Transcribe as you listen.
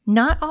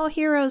Not all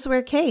heroes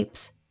wear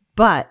capes,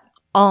 but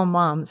all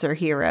moms are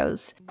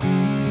heroes.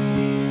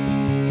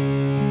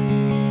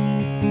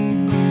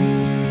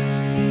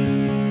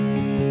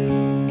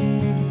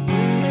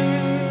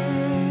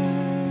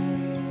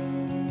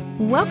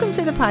 Welcome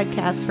to the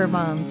podcast for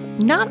moms.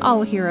 Not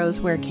all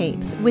heroes wear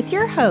capes, with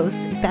your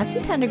hosts,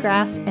 Betsy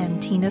Pendergrass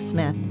and Tina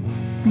Smith.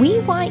 We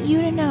want you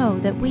to know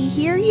that we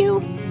hear you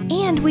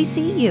and we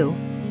see you.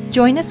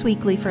 Join us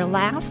weekly for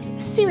laughs,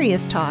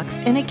 serious talks,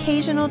 and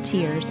occasional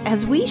tears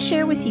as we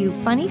share with you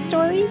funny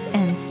stories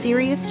and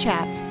serious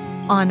chats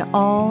on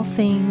all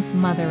things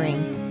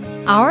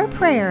mothering. Our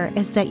prayer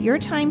is that your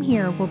time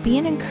here will be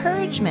an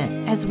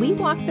encouragement as we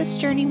walk this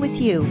journey with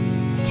you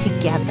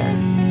together.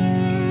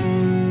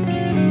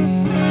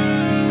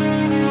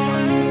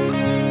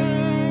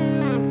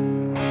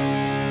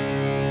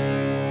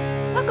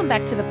 Welcome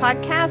back to the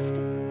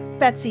podcast.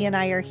 Betsy and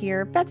I are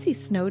here. Betsy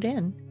snowed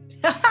in.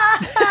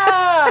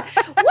 Wow!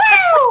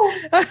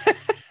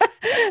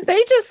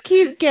 They just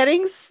keep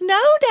getting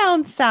snow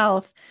down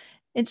south.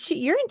 And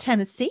you're in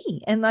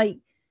Tennessee. And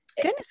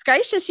goodness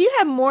gracious, you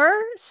have more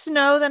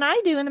snow than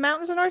I do in the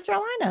mountains of North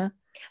Carolina.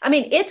 I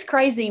mean, it's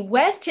crazy.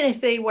 West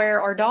Tennessee,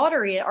 where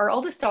our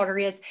oldest daughter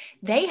is,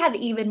 they have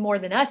even more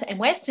than us. And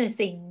West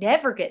Tennessee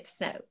never gets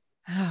snow.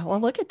 Oh, well,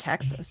 look at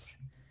Texas.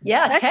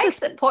 Yeah,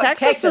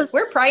 Texas.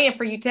 We're praying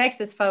for you,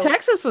 Texas folks.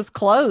 Texas was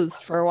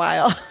closed for a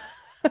while.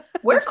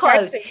 We're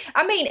closed.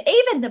 I mean,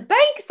 even the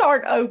banks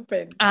aren't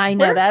open. I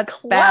know,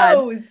 that's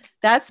closed. Bad.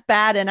 That's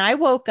bad. And I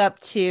woke up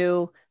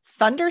to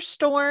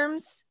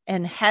thunderstorms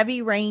and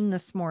heavy rain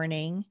this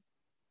morning.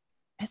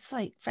 It's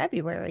like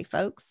February,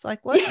 folks.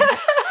 Like what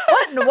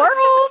in the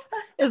world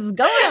is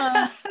going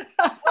on?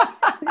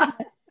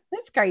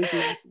 That's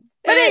crazy.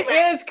 But it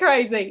is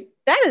crazy.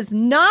 That is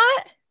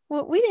not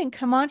what we didn't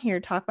come on here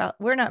to talk about.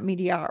 We're not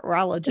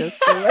meteorologists.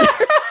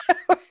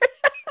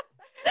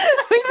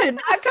 We did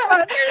not come on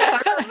here to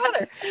talk about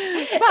weather.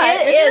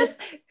 It is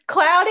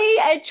cloudy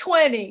at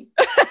 20.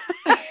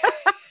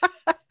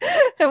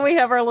 And we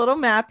have our little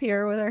map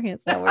here with our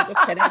hands. No, we're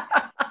just kidding.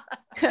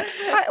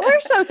 We're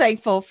so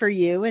thankful for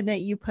you and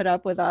that you put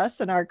up with us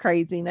and our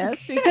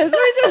craziness, because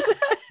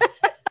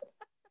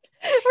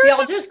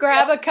y'all just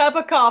grab a cup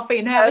of coffee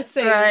and have a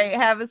seat. Right.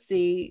 Have a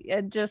seat.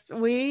 And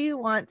we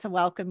want to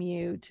welcome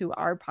you to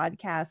our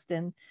podcast.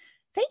 And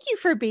thank you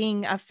for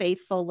being a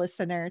faithful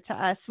listener to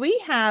us.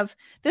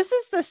 This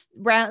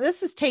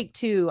is take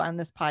 2 on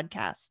this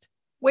podcast.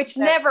 Which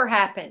never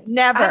happens.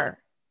 Never.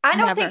 I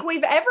don't think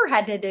we've ever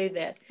had to do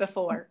this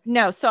before.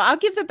 No. So I'll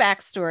give the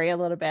backstory a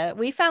little bit.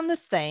 We found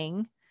this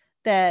thing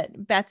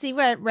that Betsy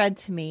read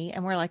to me,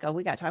 and we're like, oh,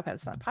 we got to talk about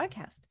this on a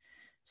podcast.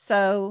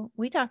 So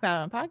we talked about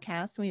it on a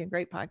podcast. We had a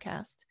great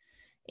podcast.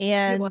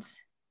 And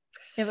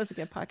it was a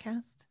good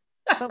podcast.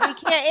 But we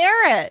can't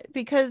air it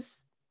because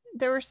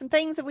there were some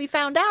things that we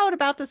found out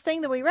about this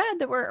thing that we read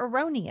that were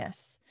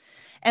erroneous.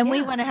 And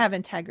we want to have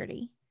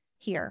integrity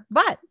here.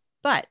 But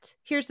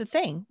here's the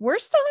thing. We're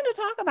still going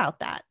to talk about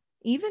that,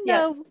 even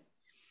though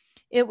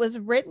it was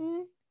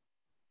written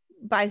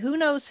by who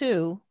knows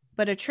who,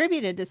 but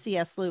attributed to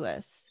C.S.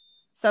 Lewis.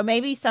 So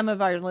maybe some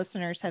of our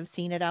listeners have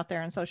seen it out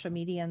there on social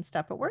media and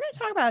stuff, but we're going to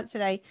talk about it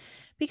today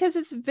because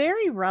it's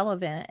very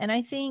relevant. And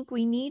I think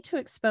we need to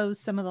expose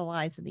some of the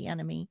lies of the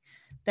enemy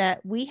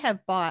that we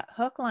have bought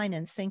hook, line,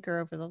 and sinker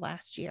over the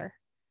last year.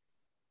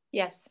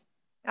 Yes,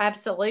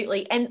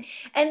 absolutely. And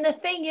the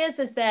thing is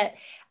that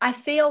I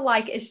feel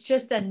like it's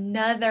just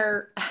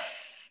another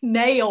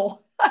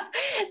nail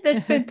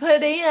that's been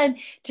put in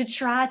to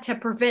try to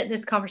prevent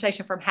this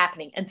conversation from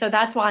happening. And so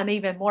that's why I'm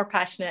even more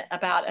passionate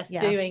about us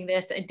doing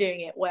this and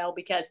doing it well,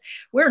 because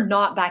we're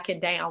not backing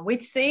down. We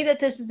see that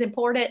this is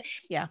important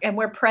and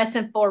we're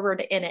pressing forward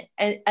in it.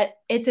 And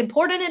it's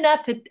important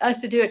enough to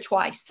us to do it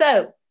twice.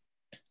 So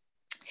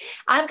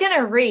I'm going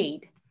to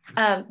read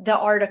the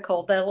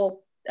article, the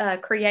little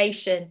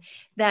creation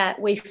that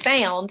we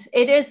found.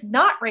 It is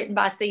not written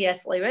by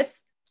C.S.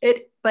 Lewis,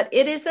 but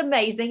it is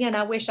amazing, and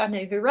I wish I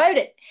knew who wrote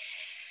it.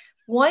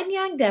 One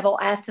young devil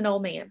asked an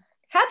old man,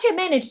 "How'd you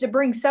manage to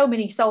bring so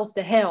many souls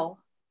to hell?"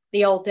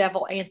 The old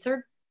devil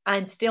answered, "I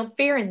instilled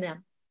fear in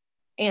them."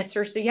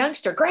 Answers the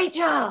youngster, "Great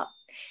job.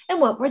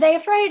 And what were they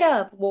afraid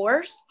of?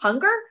 Wars?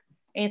 Hunger?"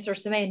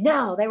 Answers the man,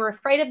 "No, they were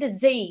afraid of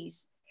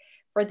disease."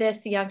 For this,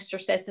 the youngster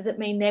says, "Does it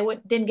mean they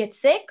didn't get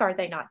sick? Are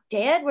they not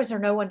dead? Was there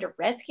no one to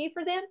rescue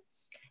for them?"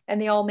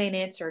 And the old man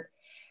answered,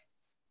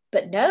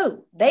 "But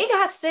no, they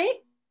got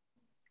sick,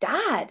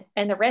 died,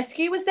 and the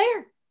rescue was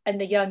there." And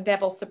the young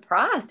devil,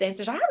 surprised,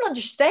 answers, "I don't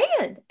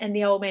understand." And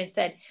the old man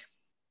said,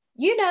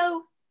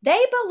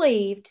 "They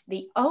believed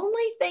the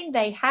only thing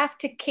they have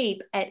to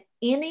keep at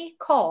any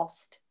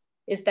cost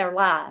is their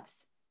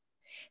lives.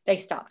 They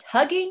stopped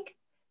hugging,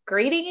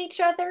 greeting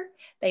each other.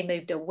 They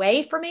moved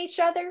away from each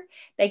other.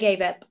 They gave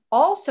up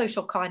all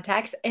social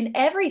contacts and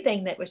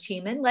everything that was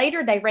human.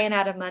 Later, they ran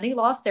out of money,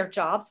 lost their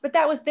jobs, but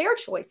that was their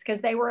choice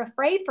because they were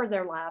afraid for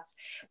their lives.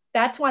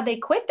 That's why they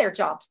quit their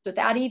jobs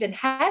without even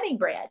having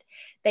bread.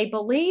 They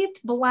believed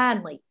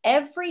blindly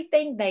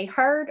everything they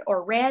heard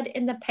or read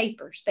in the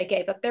papers. They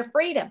gave up their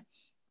freedom.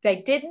 They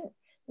didn't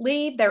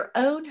leave their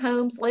own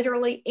homes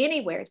literally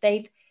anywhere.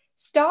 They've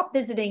stopped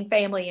visiting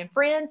family and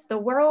friends. The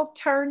world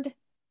turned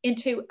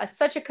into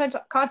such a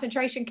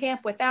concentration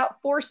camp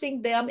without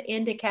forcing them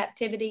into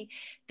captivity.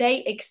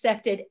 They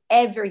accepted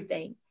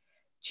everything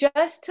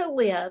just to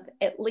live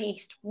at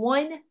least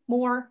one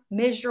more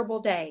miserable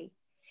day.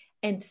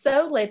 And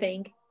so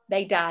living,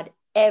 they died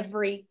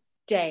every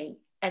day.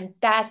 And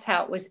that's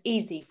how it was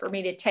easy for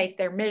me to take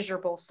their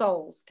miserable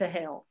souls to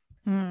hell.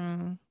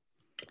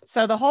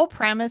 So the whole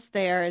premise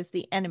there is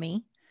the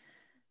enemy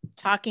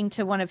talking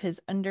to one of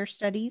his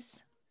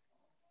understudies,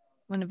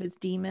 one of his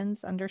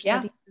demons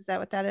understudies. Yeah. Is that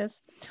what that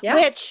is? Yeah.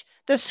 Which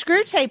the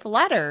Screwtape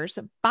Letters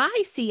by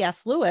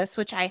C.S. Lewis,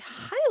 which I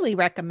highly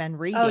recommend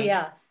reading,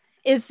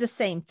 is the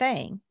same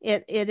thing.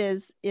 It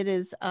is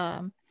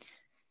the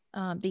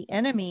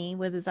enemy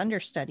with his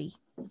understudy,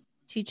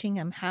 teaching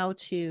him how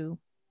to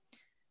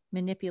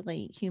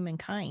manipulate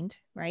humankind,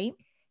 right?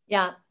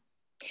 Yeah.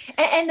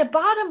 And the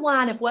bottom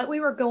line of what we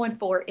were going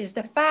for is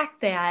the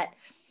fact that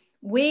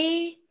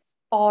we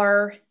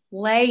are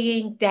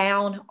laying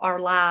down our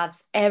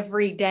lives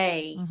every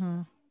day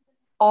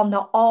on the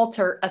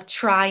altar of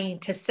trying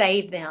to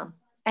save them.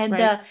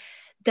 And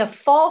the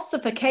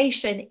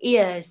falsification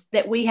is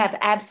that we have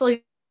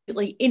absolutely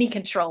any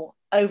control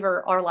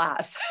over our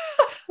lives.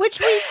 Which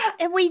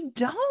we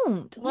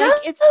don't.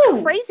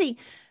 It's crazy.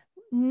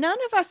 None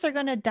of us are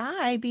going to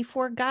die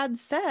before God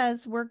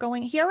says we're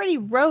going. He already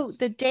wrote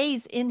the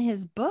days in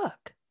his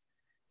book,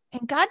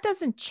 and God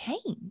doesn't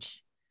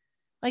change.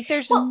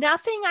 There's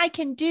nothing I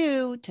can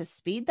do to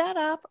speed that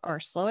up or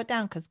slow it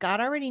down, because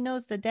God already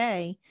knows the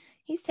day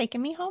he's taking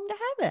me home to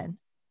heaven.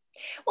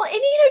 Well, and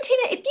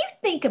Tina, if you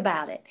think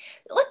about it,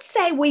 let's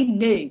say we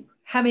knew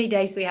how many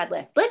days we had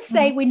left. Let's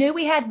say we knew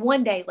we had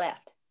one day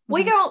left.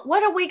 What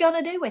are we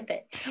going to do with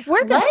it?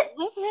 We're going to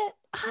live it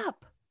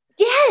up.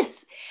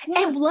 Yes.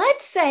 Yeah. And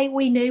let's say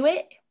we knew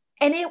it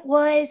and it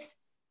was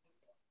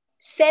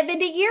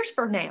 70 years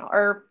from now,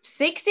 or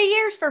 60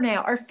 years from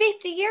now, or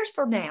 50 years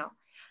from now.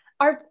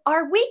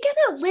 Are we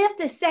going to live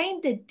the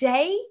same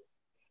today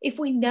if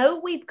we know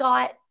we've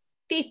got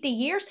 50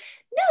 years?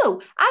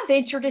 No, I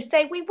venture to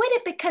say we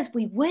wouldn't, because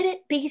we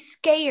wouldn't be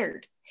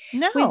scared.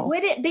 No. We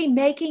wouldn't be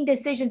making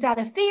decisions out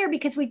of fear,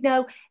 because we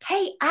know,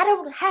 hey, I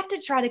don't have to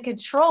try to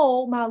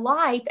control my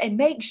life and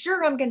make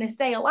sure I'm going to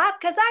stay alive,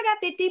 because I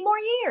got 50 more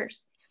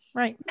years.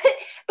 Right.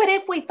 But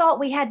if we thought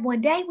we had one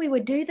day, we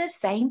would do the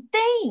same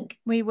thing.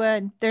 We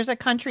would. There's a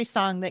country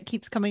song that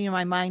keeps coming to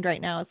my mind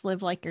right now. It's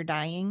Live Like You're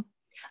Dying.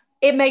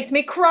 It makes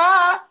me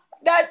cry.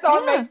 That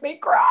song makes me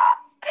cry.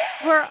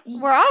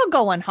 We're all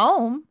going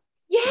home.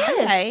 Yes.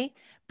 Okay.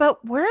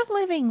 But we're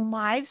living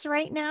lives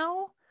right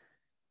now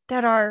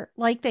that are,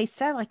 like they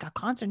said, like a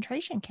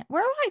concentration camp.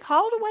 We're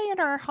hauled away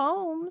in our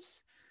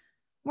homes.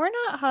 We're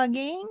not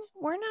hugging.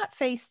 We're not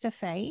face to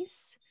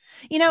face.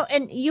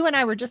 And you and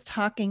I were just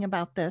talking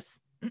about this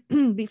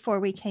before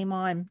we came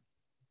on.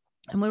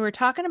 And we were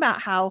talking about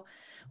how,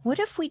 what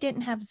if we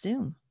didn't have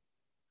Zoom?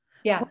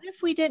 Yeah. What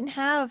if we didn't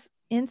have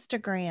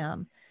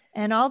Instagram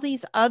and all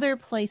these other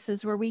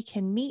places where we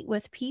can meet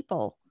with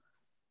people?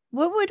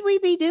 What would we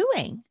be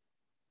doing?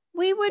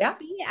 We would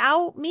be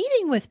out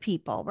meeting with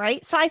people,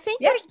 right? So I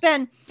think it's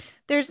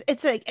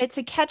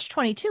a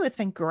catch-22. It's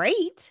been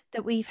great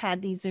that we've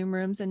had these Zoom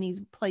rooms and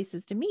these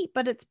places to meet,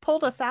 but it's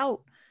pulled us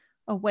out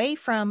away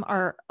from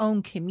our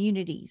own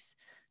communities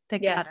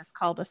that God has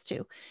called us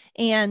to.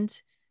 And,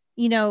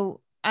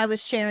 I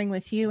was sharing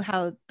with you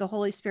how the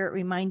Holy Spirit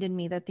reminded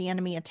me that the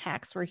enemy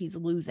attacks where he's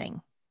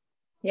losing.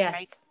 Yes.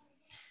 Right?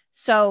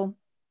 So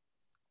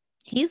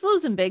he's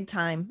losing big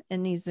time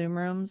in these Zoom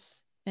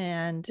rooms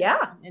and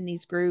in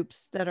these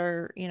groups that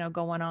are,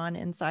 going on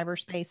in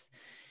cyberspace.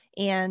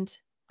 And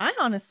I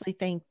honestly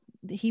think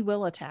he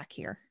will attack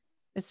here,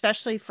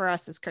 especially for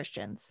us as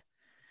Christians.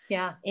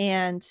 Yeah.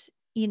 And,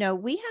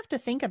 we have to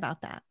think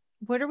about that.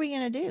 What are we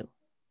going to do?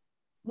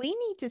 We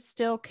need to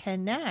still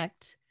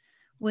connect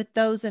with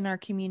those in our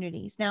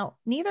communities. Now,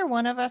 neither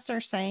one of us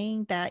are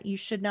saying that you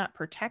should not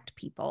protect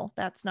people.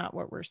 That's not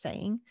what we're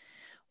saying.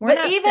 But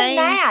even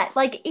that,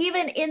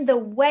 even in the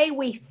way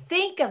we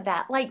think of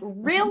that,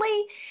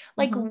 really,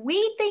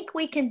 we think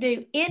we can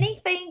do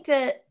anything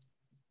to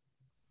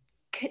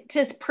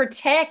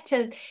protect,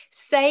 to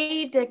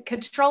save, to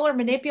control or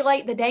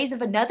manipulate the days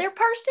of another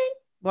person.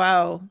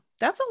 Wow.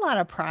 That's a lot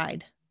of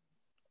pride.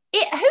 Who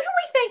do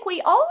we think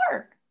we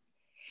are?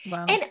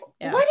 Wow. And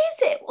what is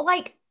it?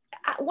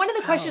 One of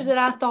the questions that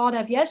I thought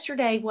of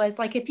yesterday was,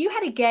 if you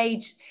had to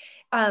gauge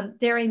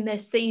during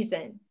this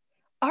season,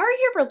 are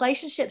your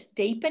relationships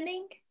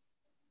deepening?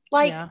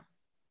 Take a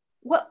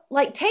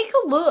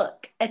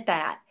look at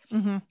that.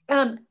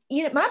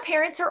 Mm-hmm. My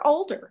parents are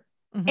older,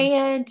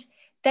 and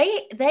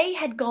they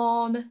had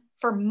gone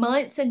for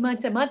months and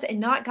months and months and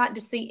not gotten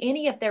to see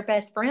any of their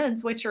best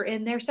friends, which are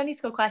in their Sunday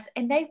school class,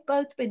 and they've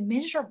both been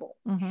miserable.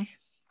 Mm-hmm.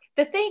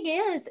 The thing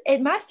is,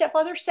 and my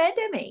stepfather said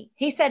to me,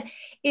 he said,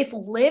 if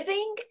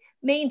living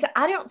means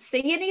I don't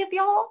see any of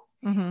y'all,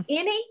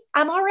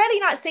 I'm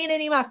already not seeing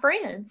any of my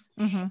friends.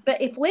 Mm-hmm.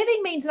 But if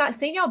living means not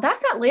seeing y'all,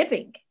 that's not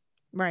living.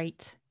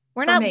 Right.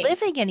 We're for not me.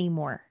 living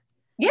anymore.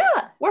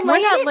 Yeah, we're We're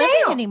laying not it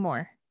living down.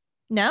 anymore.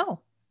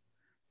 No.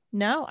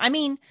 I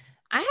mean,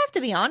 I have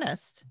to be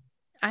honest.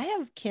 I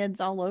have kids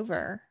all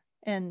over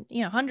and,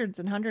 hundreds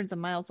and hundreds of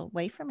miles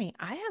away from me.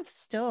 I have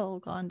still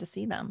gone to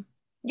see them.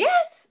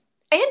 Yes.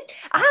 And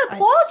I, I I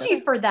applaud still you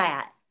do. for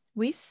that.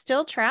 We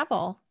still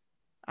travel.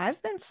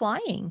 I've been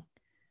flying.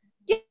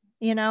 Yes,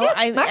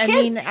 I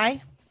mean,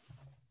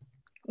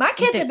 my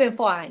kids there, have been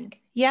flying.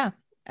 yeah.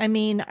 I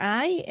mean,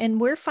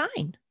 and we're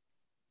fine.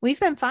 We've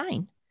been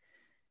fine.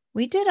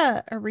 We did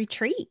a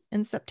retreat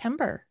in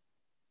September.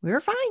 We were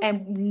fine.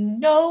 And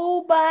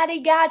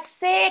nobody got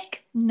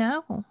sick.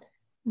 No,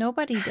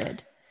 nobody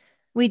did.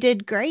 We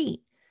did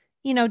great.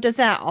 Does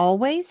that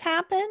always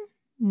happen?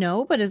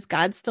 No, but is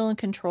God still in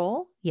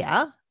control?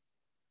 Yeah.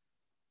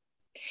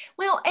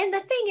 Well, and the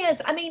thing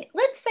is, I mean,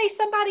 let's say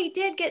somebody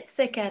did get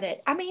sick at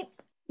it. I mean,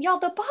 y'all,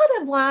 the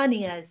bottom line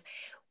is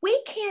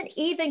we can't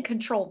even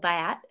control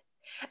that.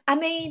 I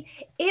mean,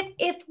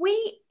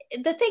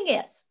 the thing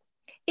is,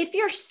 if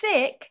you're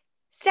sick,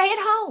 stay at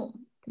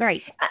home.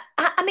 Right.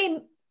 I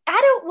mean, I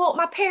don't want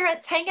my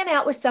parents hanging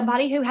out with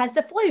somebody who has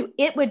the flu.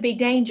 It would be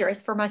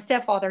dangerous for my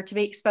stepfather to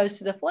be exposed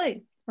to the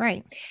flu.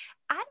 Right.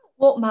 I don't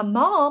want my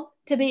mom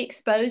to be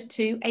exposed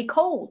to a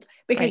cold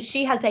because Right.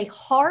 she has a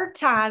hard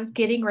time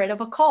getting rid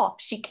of a cough.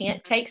 She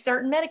can't take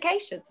certain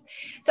medications.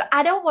 So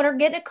I don't want her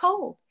getting a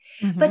cold.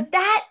 Mm-hmm. But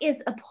that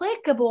is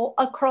applicable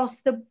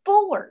across the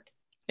board.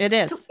 It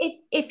is. So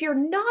if you're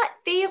not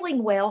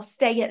feeling well,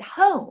 stay at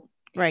home.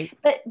 Right.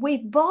 But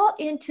we've bought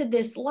into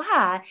this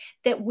lie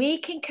that we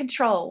can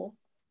control,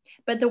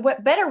 but the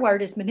better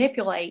word is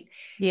manipulate.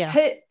 Yeah.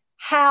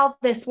 How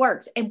this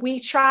works. And we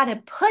try to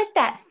put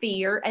that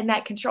fear and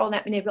that control and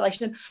that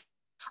manipulation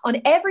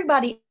on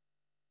everybody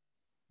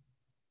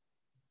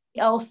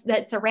else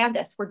that's around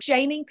us. We're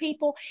shaming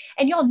people.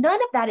 And y'all,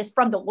 none of that is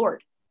from the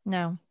Lord.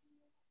 No,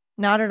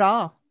 not at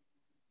all.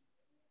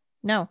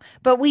 No,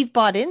 but we've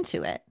bought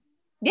into it.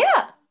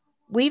 Yeah.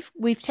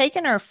 We've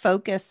taken our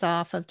focus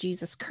off of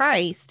Jesus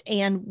Christ,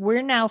 and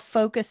we're now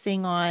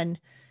focusing on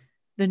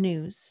the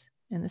news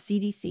and the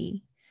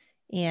CDC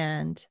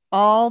and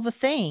all the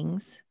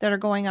things that are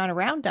going on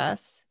around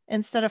us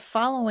instead of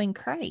following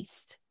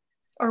Christ.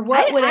 Or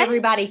what would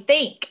everybody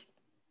think?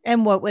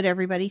 And what would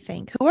everybody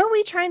think? Who are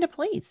we trying to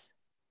please?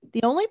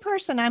 The only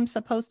person I'm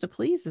supposed to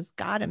please is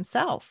God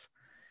himself.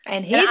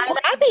 And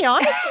I'll be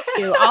honest with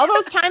you, all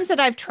those times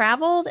that I've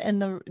traveled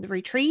and the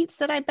retreats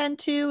that I've been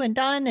to and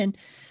done, and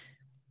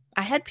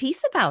I had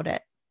peace about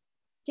it.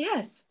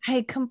 Yes.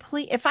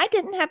 If I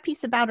didn't have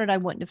peace about it, I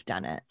wouldn't have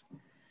done it.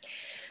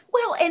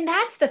 Well, and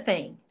that's the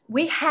thing.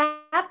 We have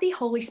the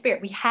Holy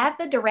Spirit. We have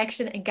the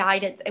direction and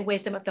guidance and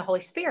wisdom of the Holy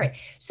Spirit.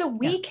 So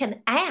we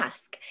can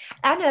ask.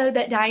 I know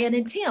that Diane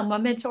and Tim, my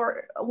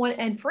mentor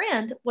and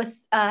friend,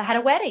 had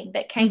a wedding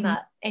that came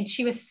up, and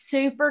she was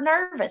super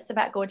nervous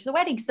about going to the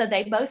wedding. So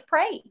they both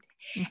prayed,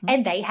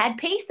 and they had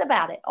peace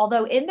about it.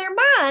 Although in their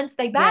minds,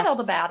 they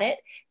battled about it.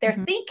 They're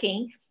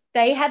thinking,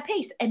 they had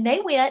peace, and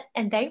they went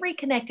and they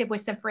reconnected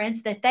with some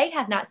friends that they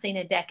have not seen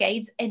in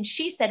decades. And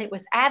she said it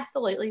was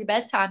absolutely the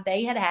best time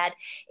they had had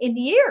in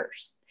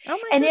years. Oh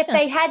my and goodness. If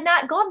they had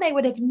not gone, they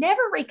would have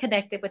never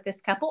reconnected with this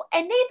couple,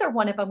 and neither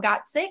one of them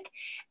got sick,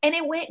 and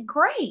it went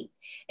great.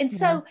 And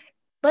so,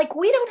 like,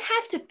 we don't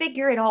have to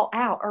figure it all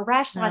out or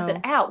rationalize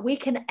it out. We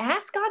can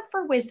ask God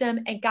for wisdom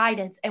and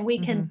guidance, and we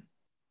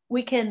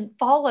can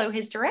follow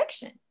his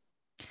direction.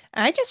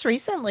 I just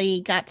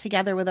recently got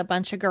together with a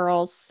bunch of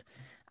girls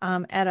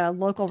at a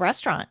local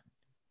restaurant.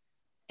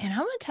 And I'm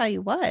going to tell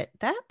you what,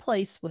 that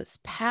place was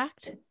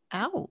packed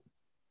out.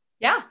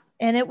 Yeah.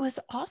 And it was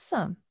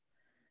awesome.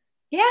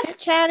 Yes.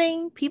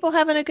 Chit-chatting, people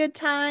having a good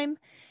time.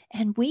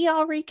 And we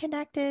all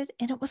reconnected.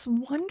 And it was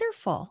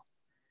wonderful.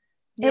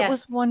 Yes. It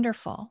was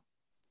wonderful.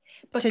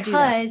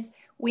 Because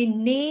we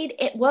need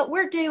it. What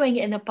we're doing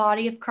in the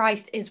body of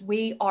Christ is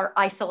we are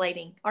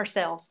isolating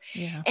ourselves.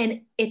 Yeah.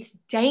 And it's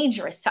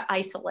dangerous to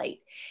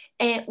isolate.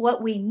 And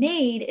what we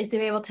need is to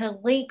be able to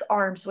link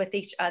arms with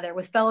each other,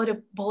 with fellow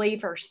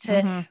believers,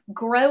 to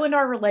grow in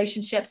our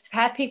relationships, to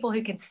have people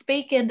who can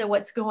speak into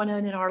what's going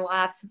on in our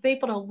lives,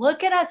 people to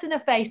look at us in the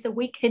face, so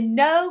we can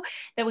know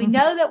that we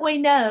know that we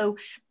know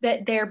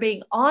that they're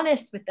being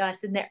honest with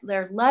us and that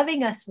they're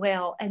loving us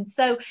well. And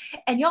so,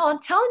 and y'all, I'm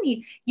telling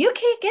you, you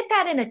can't get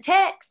that in a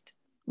text.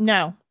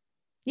 No,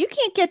 you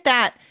can't get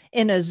that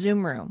in a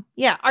Zoom room.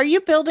 Yeah. Are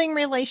you building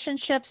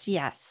relationships?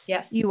 Yes.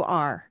 Yes. You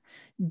are.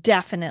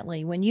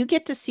 Definitely. When you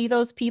get to see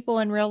those people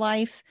in real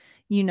life,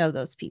 you know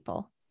those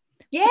people.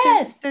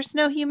 Yes. There's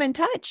no human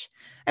touch.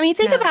 I mean,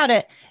 think about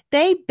it.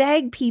 They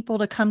beg people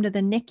to come to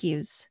the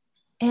NICUs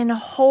and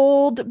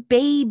hold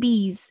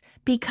babies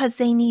because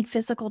they need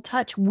physical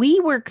touch. We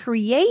were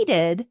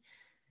created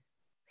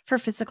for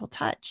physical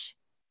touch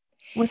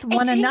with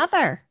one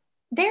another.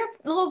 They're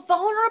little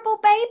vulnerable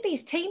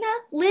babies, Tina,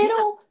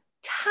 little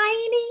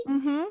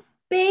tiny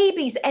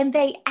babies. And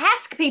they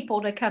ask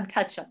people to come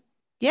touch them.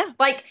 Yeah.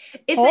 Like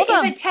it's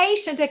an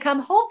invitation to come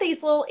hold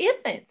these little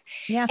infants.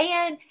 Yeah.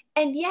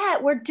 And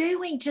yet we're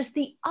doing just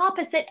the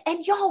opposite.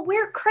 And y'all,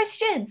 we're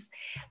Christians.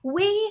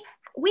 We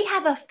we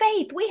have a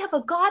faith. We have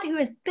a God who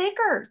is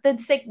bigger than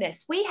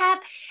sickness.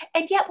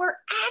 And yet we're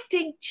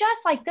acting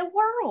just like the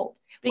world.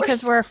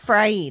 Because we're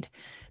afraid.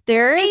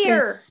 There is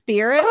a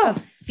spirit Oh.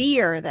 of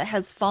fear that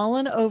has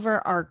fallen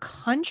over our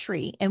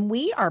country, and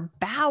we are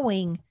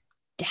bowing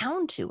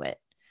down to it.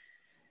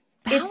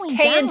 It's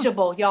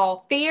tangible,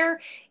 y'all.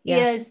 Fear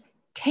is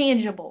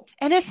tangible.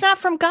 And it's not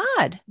from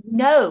God.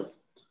 No.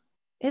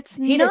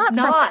 He does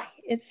not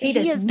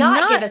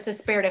give us a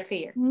spirit of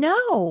fear.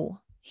 No,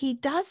 he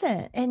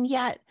doesn't. And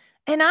yet,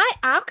 and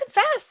I'll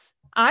confess,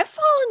 I've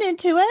fallen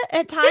into it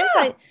at times.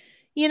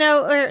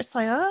 Where it's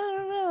like, oh, I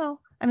don't know.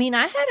 I mean,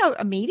 I had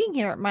a meeting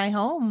here at my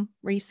home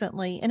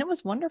recently, and it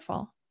was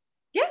wonderful.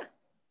 Yeah.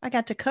 I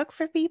got to cook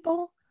for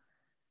people.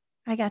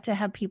 I got to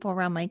have people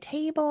around my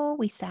table.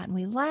 We sat and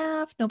we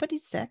laughed.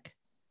 Nobody's sick.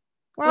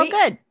 We're all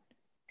good.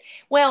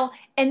 Well,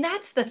 and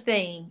that's the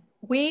thing.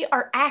 We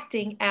are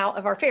acting out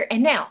of our fear.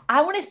 And now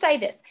I want to say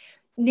this.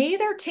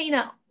 Neither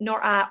Tina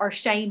nor I are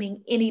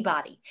shaming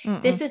anybody.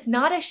 Mm-mm. This is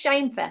not a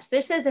shame fest.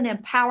 This is an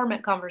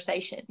empowerment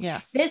conversation.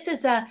 Yes.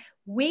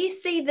 We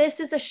see this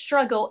as a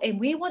struggle, and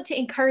we want to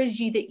encourage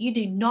you that you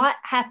do not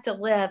have to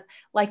live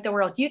like the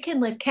world. You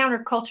can live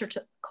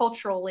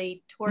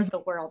culturally toward the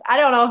world. I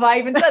don't know if I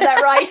even said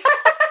that right.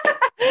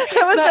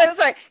 I'm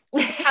sorry.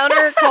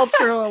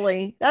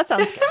 Counterculturally. That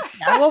sounds good.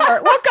 Yeah, we'll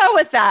go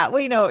with that.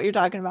 We know what you're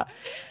talking about.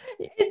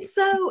 And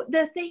so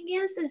the thing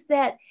is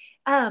that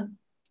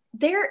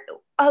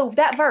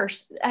that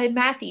verse in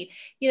Matthew,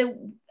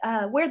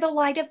 we're the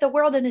light of the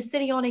world in a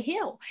city on a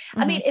hill.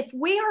 Mm-hmm. I mean, if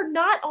we are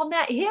not on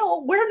that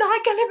hill,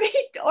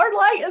 our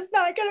light is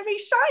not going to be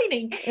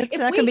shining. It's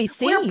not going to be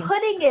seen. We're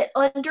putting it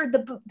under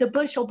the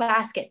bushel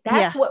basket.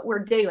 That's what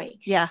we're doing.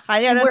 Yeah.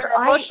 I don't know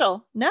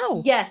bushel.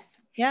 No.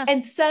 Yes. Yeah.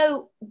 And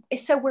so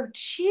we're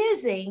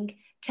choosing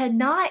to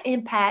not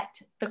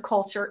impact the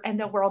culture and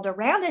the world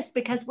around us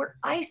because we're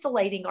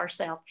isolating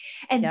ourselves.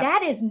 And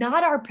that is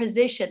not our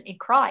position in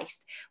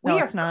Christ. We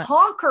are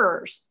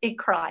conquerors in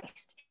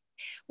Christ.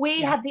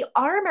 We have the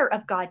armor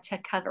of God to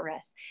cover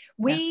us.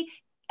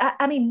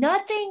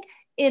 Nothing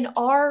in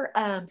our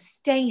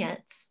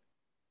stance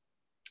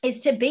is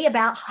to be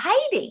about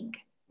hiding.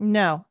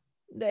 No.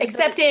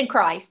 Except in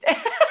Christ.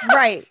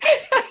 Right.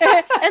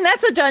 And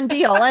that's a done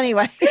deal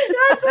anyway.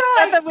 That's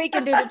right. Nothing we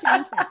can do to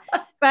change that.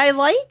 But I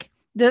like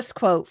this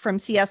quote from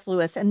C.S.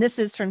 Lewis, and this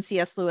is from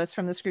C.S. Lewis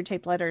from the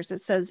Screwtape Letters.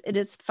 It says, "It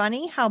is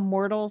funny how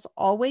mortals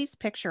always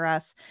picture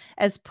us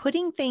as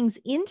putting things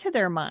into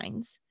their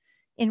minds.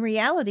 In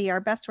reality, our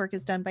best work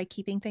is done by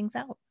keeping things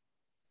out."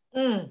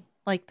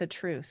 Like the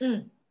truth.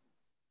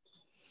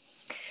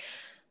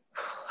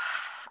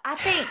 I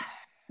think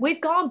we've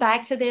gone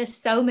back to this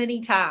so many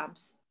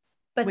times,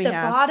 but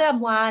bottom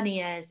line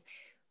is,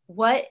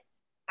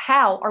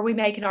 how are we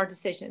making our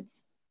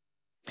decisions?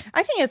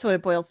 I think that's what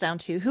it boils down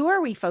to. Who are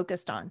we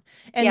focused on?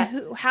 And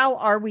how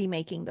are we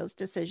making those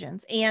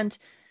decisions? And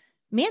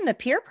man, the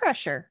peer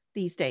pressure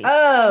these days.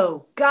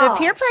 Oh, God. The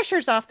peer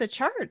pressure's off the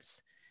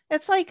charts.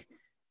 It's like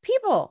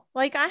people,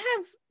 like I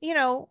have,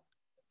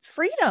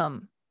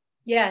 freedom.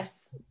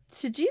 Yes.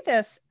 To do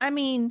this. I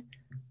mean,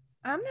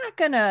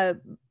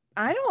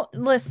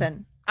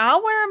 listen,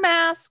 I'll wear a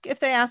mask if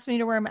they ask me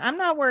to wear a mask. I'm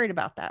not worried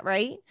about that,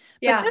 right?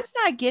 Yeah. But this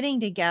not getting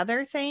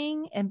together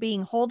thing and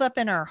being holed up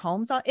in our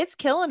homes, it's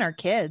killing our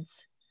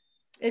kids.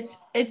 It's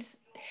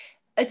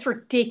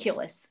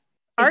ridiculous.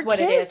 Our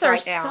kids are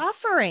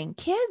suffering.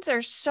 Kids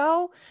are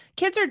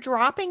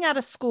dropping out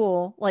of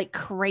school like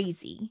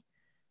crazy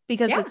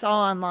because it's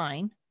all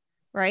online,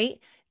 right?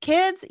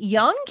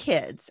 Young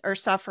kids are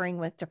suffering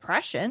with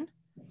depression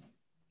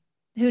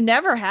who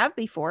never have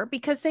before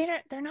because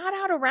they're not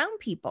out around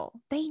people.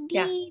 They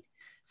need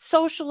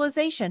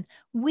socialization.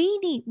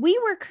 We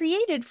were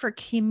created for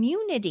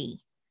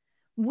community.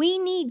 We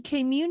need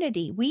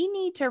community. We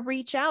need to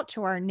reach out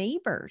to our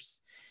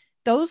neighbors,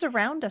 those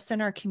around us in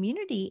our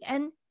community,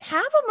 and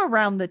have them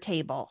around the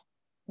table.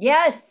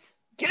 Yes.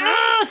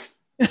 Yes.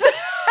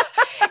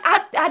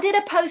 I did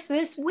a post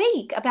this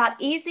week about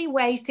easy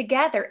ways to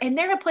gather, and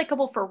they're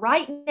applicable for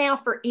right now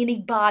for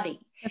anybody.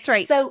 That's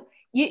right. So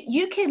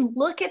you can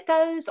look at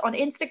those on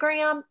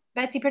Instagram,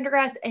 Betsy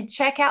Pendergrass, and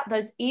check out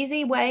those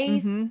easy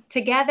ways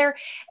to gather.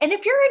 And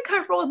if you're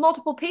uncomfortable with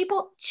multiple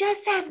people,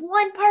 just have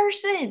one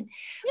person.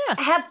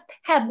 Yeah.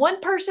 Have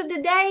one person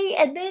today,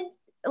 and then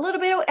a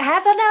little bit,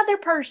 have another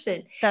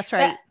person. That's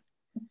right.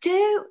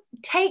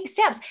 Take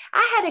steps.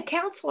 I had a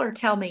counselor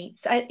tell me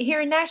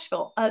here in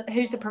Nashville,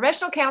 who's a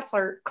professional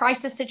counselor,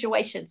 crisis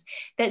situations,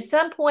 that at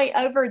some point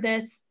over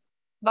this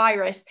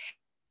virus,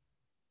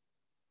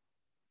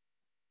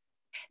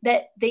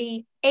 that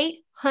the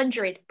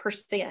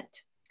 800%.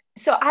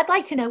 So I'd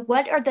like to know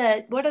what are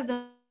the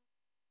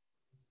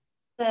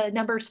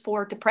numbers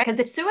for depression? Because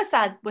if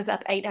suicide was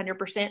up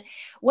 800%,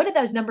 what do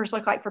those numbers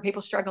look like for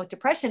people struggling with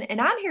depression? And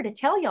I'm here to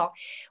tell y'all,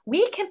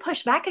 we can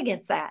push back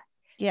against that.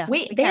 Yeah,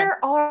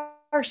 there are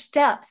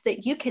steps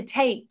that you could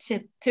take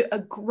to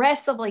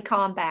aggressively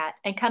combat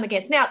and come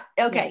against. Now,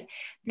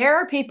 there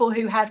are people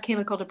who have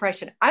chemical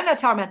depression. I'm not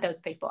talking about those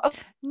people.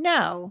 Okay.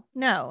 No,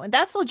 and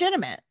that's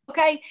legitimate.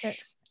 Okay.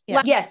 Yeah.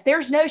 Like, yes,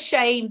 there's no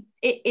shame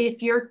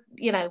if you're,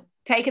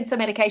 taking some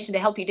medication to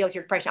help you deal with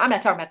your depression. I'm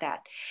not talking about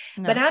that.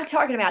 No. But I'm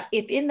talking about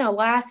if in the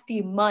last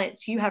few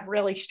months you have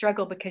really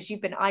struggled because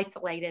you've been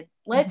isolated,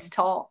 let's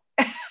talk.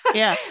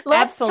 Yeah,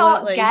 let's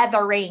absolutely. talk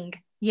gathering.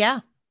 Yeah,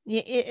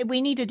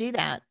 we need to do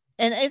that.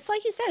 And it's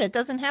like you said, it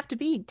doesn't have to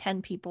be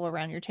 10 people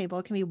around your table.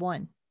 It can be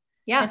one.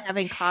 Yeah. And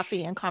having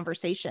coffee and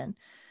conversation.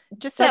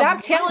 But I'm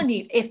telling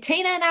you, if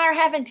Tina and I are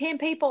having 10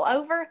 people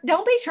over,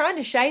 don't be trying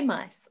to shame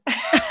us.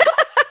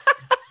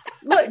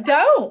 Look,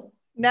 don't.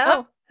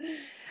 No.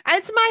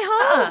 It's my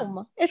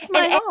home. It's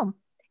my home.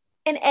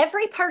 And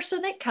every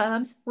person that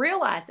comes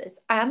realizes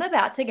I'm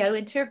about to go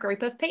into a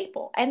group of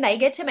people, and they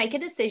get to make a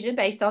decision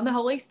based on the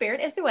Holy Spirit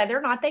as to whether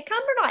or not they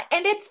come or not.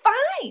 And it's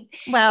fine.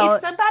 Well,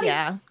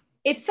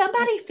 if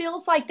somebody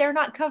feels like they're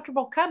not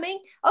comfortable coming,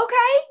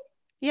 okay.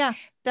 Yeah,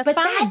 that's but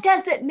fine. That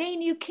doesn't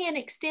mean you can't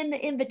extend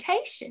the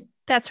invitation.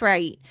 That's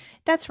right.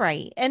 That's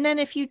right. And then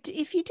if you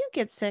do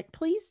get sick,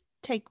 please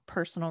take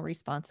personal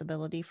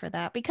responsibility for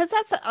that, because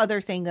that's the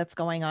other thing that's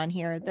going on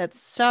here that's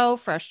so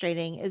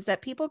frustrating, is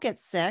that people get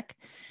sick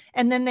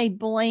and then they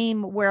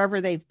blame wherever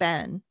they've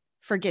been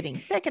for getting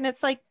sick. And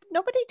it's like,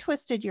 nobody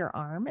twisted your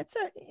arm.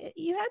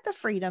 You had the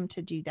freedom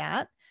to do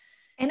that.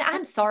 And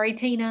I'm sorry,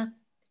 Tina,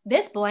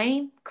 this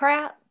blame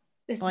crap,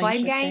 this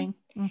blame game,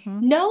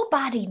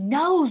 nobody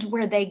knows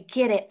where they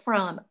get it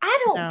from.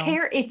 I don't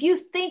care if you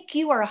think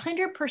you are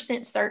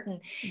 100% certain.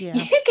 You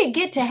could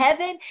get to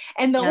heaven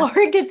and the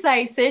Lord could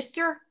say,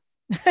 sister,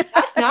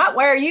 that's not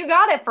where you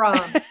got it from.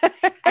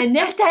 And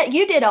that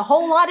you did a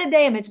whole lot of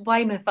damage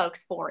blaming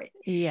folks for it.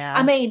 Yeah.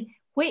 I mean,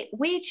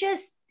 we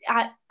just,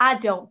 I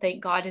don't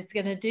think God is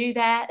going to do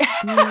that.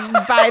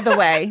 By the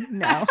way,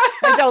 no,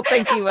 I don't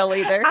think he will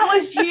either. I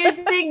was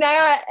using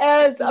that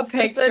as a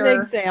picture.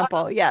 An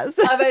example, yes.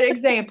 Of an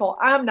example.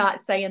 I'm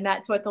not saying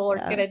that's what the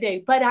Lord's going to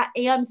do, but I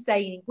am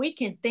saying we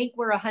can think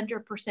we're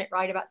 100%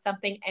 right about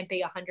something and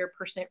be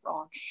 100%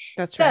 wrong.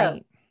 That's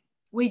right.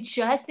 We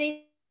just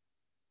need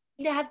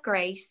to have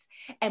grace,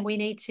 and we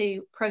need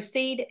to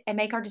proceed and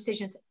make our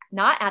decisions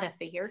not out of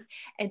fear,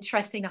 and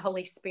trusting the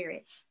Holy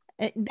Spirit.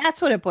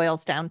 That's what it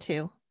boils down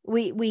to.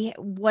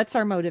 What's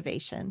our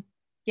motivation?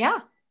 Yeah.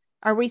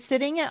 Are we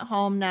sitting at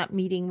home, not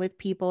meeting with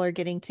people or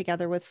getting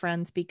together with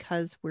friends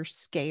because we're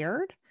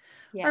scared?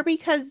 Yes. Or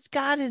because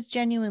God has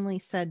genuinely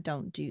said,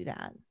 don't do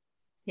that?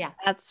 Yeah.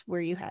 That's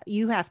where you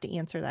have to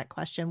answer that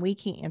question. We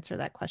can't answer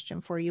that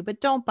question for you,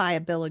 but don't buy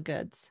a bill of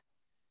goods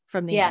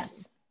from the enemy.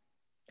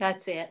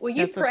 That's it. Will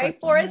you pray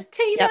for us,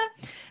 Tina? Yep.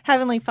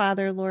 Heavenly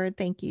Father, Lord,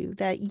 thank you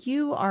that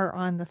you are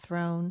on the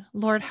throne.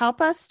 Lord,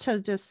 help us to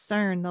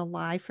discern the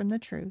lie from the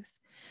truth.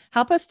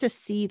 Help us to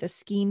see the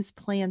schemes,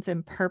 plans,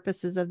 and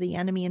purposes of the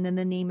enemy, and in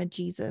the name of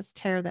Jesus,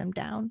 tear them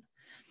down.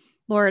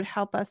 Lord,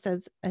 help us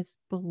as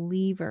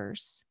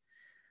believers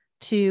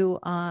to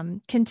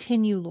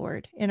continue,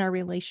 Lord, in our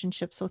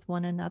relationships with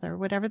one another,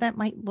 whatever that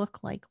might look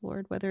like,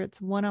 Lord, whether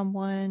it's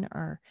one-on-one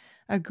or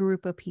a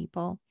group of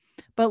people.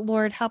 But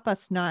Lord, help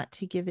us not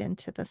to give in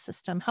to the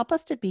system. Help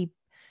us to be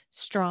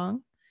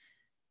strong,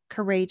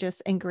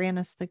 courageous, and grant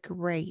us the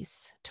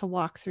grace to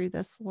walk through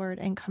this, Lord,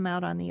 and come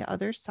out on the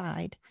other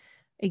side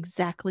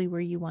exactly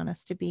where you want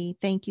us to be.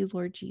 Thank you,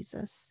 Lord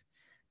Jesus,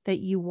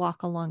 that you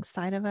walk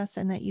alongside of us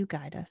and that you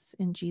guide us.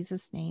 In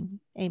Jesus' name,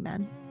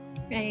 amen.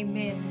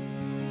 Amen.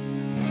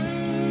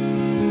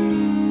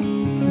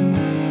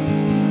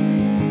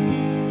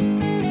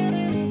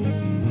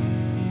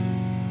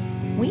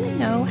 We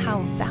know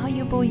how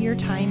valuable your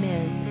time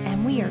is,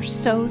 and we are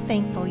so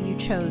thankful you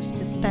chose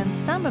to spend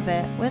some of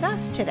it with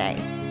us today.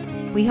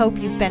 We hope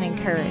you've been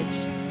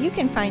encouraged. You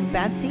can find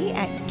Betsy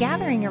at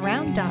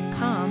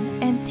gatheringaround.com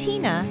and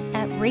Tina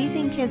at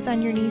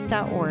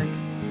raisingkidsonyourknees.org.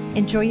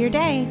 Enjoy your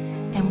day,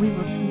 and we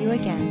will see you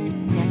again.